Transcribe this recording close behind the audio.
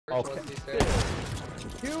first Okay. one these stairs.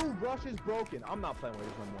 Q rush is broken. I'm not playing with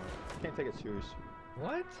this no more. Can't take it serious.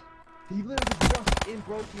 What? He literally just rushed in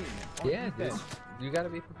broken. Yeah, dude. You gotta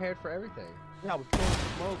be prepared for everything. Yeah, I was throwing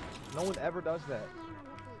smoke. No one ever does that.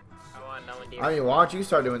 I mean, why don't you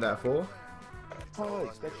start doing that, fool? Oh,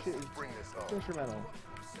 that shit is instrumental.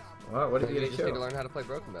 What did You you just need to do? learn how to play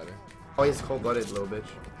broken better. Oh, he's cold-blooded, little bitch.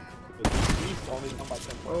 Only come by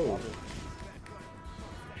 10 Oh.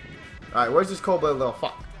 Alright, where's this cold-blooded little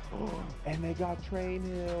fuck? And they got Train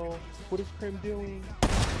Hill. What is Krim doing?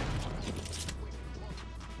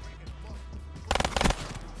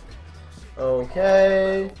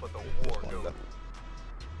 Okay.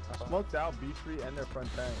 I smoked out B3 and their front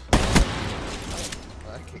tank.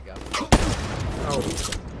 That kid got me. Oh.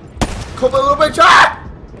 Cold-blooded little bitch! Ah!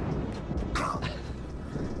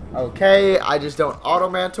 Okay, I just don't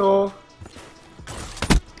auto-mantle.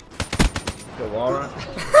 Go wall run.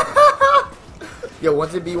 Yo,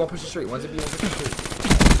 one's in B, one push the street. One's in B, one push the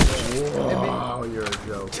street. Wow, you're a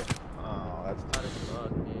joke. Oh, that's How does it look,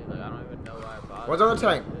 dude? Like, I don't even know why I bought One's on the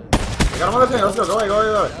tank. I got him on the tank. Let's go. Go away, go away,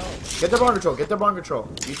 go away. Get the bomb control. Get the bomb control.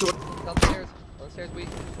 You two. Downstairs. Downstairs, weak.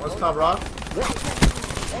 One's top rock.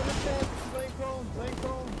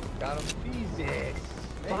 Got him. Jesus.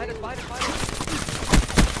 Behind us, behind us, behind us.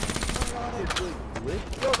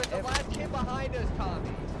 Yo, there's the last kid behind us, Tommy.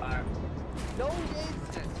 No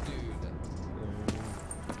instance, dude.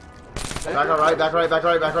 Back right, back right, back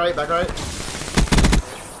right, back right, back right.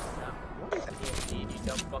 you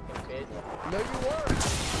dumb fucking bitch. No, you weren't.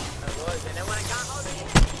 I was, and then when I got on the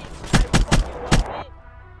I fucking loved it.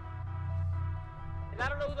 And I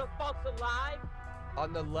don't know who the fuck's alive.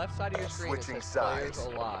 On the left side of your screen, it Switching says players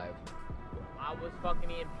sides. alive. I was fucking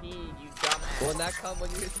EMP, you dumbass. When that come,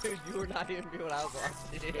 when you dude, you were not even when I was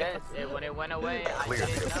watching. Yes, when it went away, I Clear the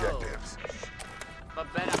didn't know. objectives.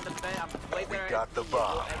 But bet after bet, I'm way better got at the you'll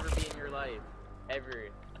bomb. ever be in your life. Ever.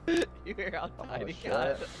 You were out hiding shit.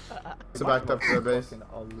 out. So backed up to their base. Fucking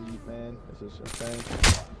elite, man. This is a thing.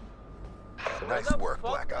 Nice the work,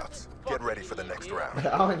 fuck Black was Ops. this Get fucking ready for the idiot, next dude? round.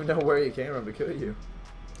 I don't even know where you came from to kill you.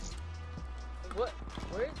 What?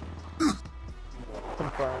 Where?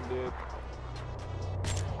 Confirmed, dude.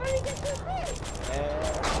 Where did you get this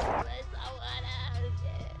thing?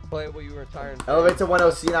 Play what you were retiring. Elevate to 1-0.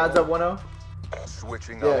 C9's up 1-0.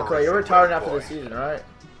 Switching Yeah, Clay, you're operation retiring after the point. season, right?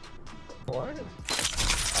 What?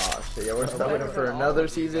 Oh shit, yeah, we're still waiting for another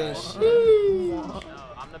season. Sheesh. No,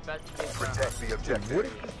 I'm the best kid around. Protect the What objective.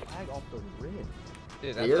 is the flag off the rim?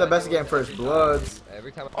 Dude, Yeah, you're the best at getting first bloods.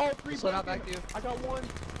 Every time. Oh, three Slid out broken. back to you. I got one.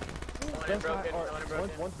 One Best broken, side- or one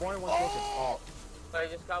broken. One's barn, one's broken. Oh, I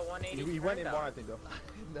just got 180. he went in barn, I think, though.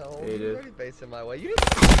 No, Yeah, he you did. already based in my way. You didn't.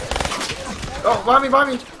 Oh, behind me, behind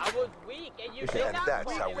me. I was weak, and you did And not that's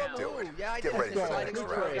fucking how we know. do it. Yeah, I Get did. ready for the Sliding next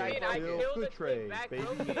over. round. I mean, I Bill, killed good the trade, thing back, baby.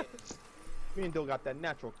 broke it. Me and Dill got that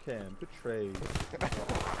natural chem. Good trade. Look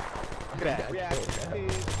at that. Reaction.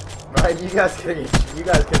 Right, you guys can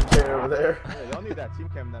carry over there. Yeah, y'all need that team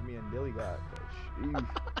chem that me and Dilly got. Sheesh.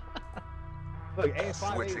 Look,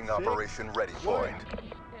 A5, Switching A6. operation ready point.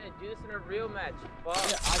 Yeah, do this in a real match. Fuck.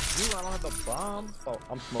 Yeah, I do. I don't have the bomb. Oh,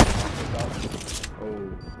 I'm smoking myself. Oh.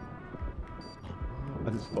 I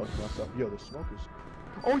just fucked myself. Yo, the smoke is.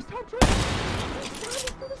 Oh, he's top church.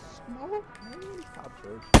 Smoke, man. He's top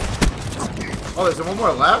church. Oh, there's one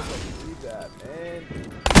more left? Leave that, man.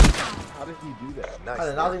 How did he do that? Nice I did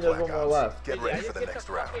work, not think there's Black one more Ops. left. Get Dude, ready I for just the get next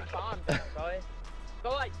the round. fucking bomb down, boy. So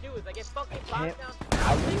all I do is I get fucking bombs can't- down.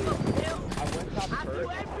 I I leave went him kill. top I do church.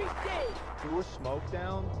 everything. Threw a smoke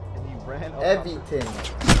down, and he ran up. Everything.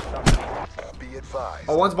 Be advised.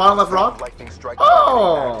 Oh, one's bottom left rock. Lightning strike.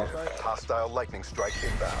 Oh! active. Hostile lightning strike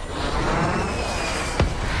inbound.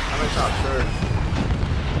 I'm in top third.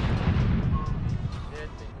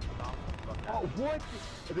 Oh, what?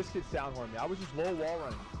 This kid sound horned me. I was just low wall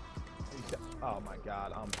running. Oh my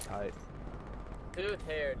god, I'm tight. Dude,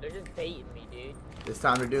 hair. They're just baiting me, dude. It's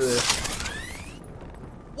time to do this.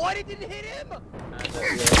 What? It didn't hit him. Oh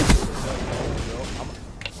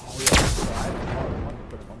yeah,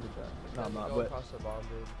 no, I'm not. Go But across the bomb,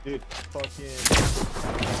 dude. dude, fucking.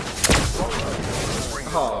 Bring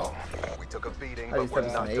this Oh. home. We took a beating, I but used we're to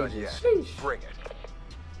have not some done ages. yet. Sheesh. Bring it.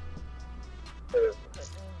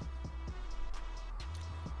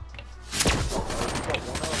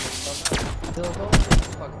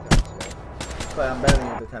 But I'm better than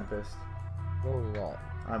you with the Tempest. No, we're not.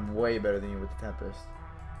 I'm way better than you with the Tempest.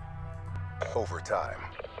 Overtime.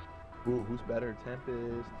 Ooh, who's better,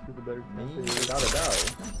 Tempest? Who's the better Me, Tempest? without a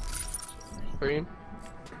doubt. Green.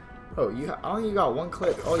 Oh, I only got one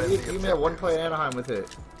clip. Oh, you made one play in Anaheim with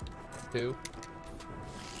it. 2.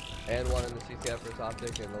 And 1 in the CCF versus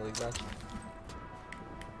Optic in the league match.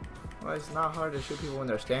 Well, it's not hard to shoot people when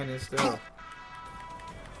they're standing still.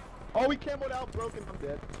 Oh, he camoed out, broken. I'm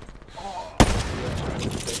dead. Oh, yeah.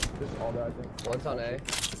 This is all that I think. One's on A.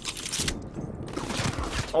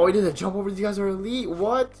 Oh, he did a jump over. These guys are elite.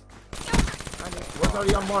 What? What's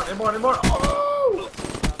already on Mark? Mark. Oh!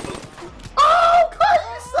 Oh, Clay,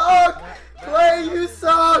 you suck! Clay, you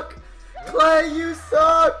suck! Clay, you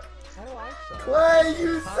suck! How do I suck? Clay,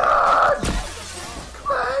 you suck!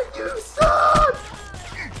 Clay, you suck!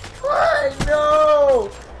 Clay, no!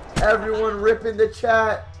 Everyone rip in the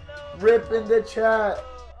chat. Rip in the chat.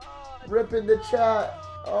 Rip in the chat.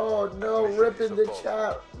 Oh no, rip in the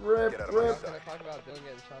chat. Rip.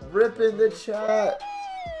 Rip in the chat.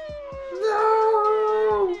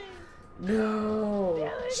 No!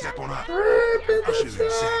 No! Step on up. Rip in I'll show you the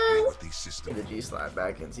exactly chat. what these systems. Get the G slide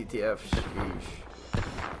back in CTF. Sheesh.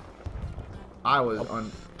 I was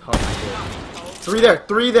untouchable.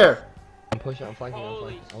 Three there. I'm pushing, I'm flanking,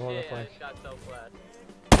 Holy I'm on the shit, flank. I got so flat.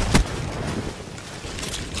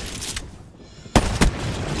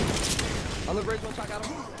 On the bridge, one shot got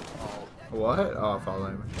him. What? Oh, I followed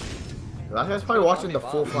him. That guy's probably watching the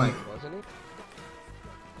full flank. Wasn't he?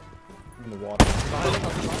 In the water.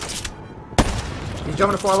 He's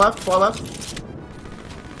jumping to far left.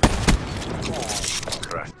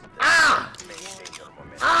 Crashed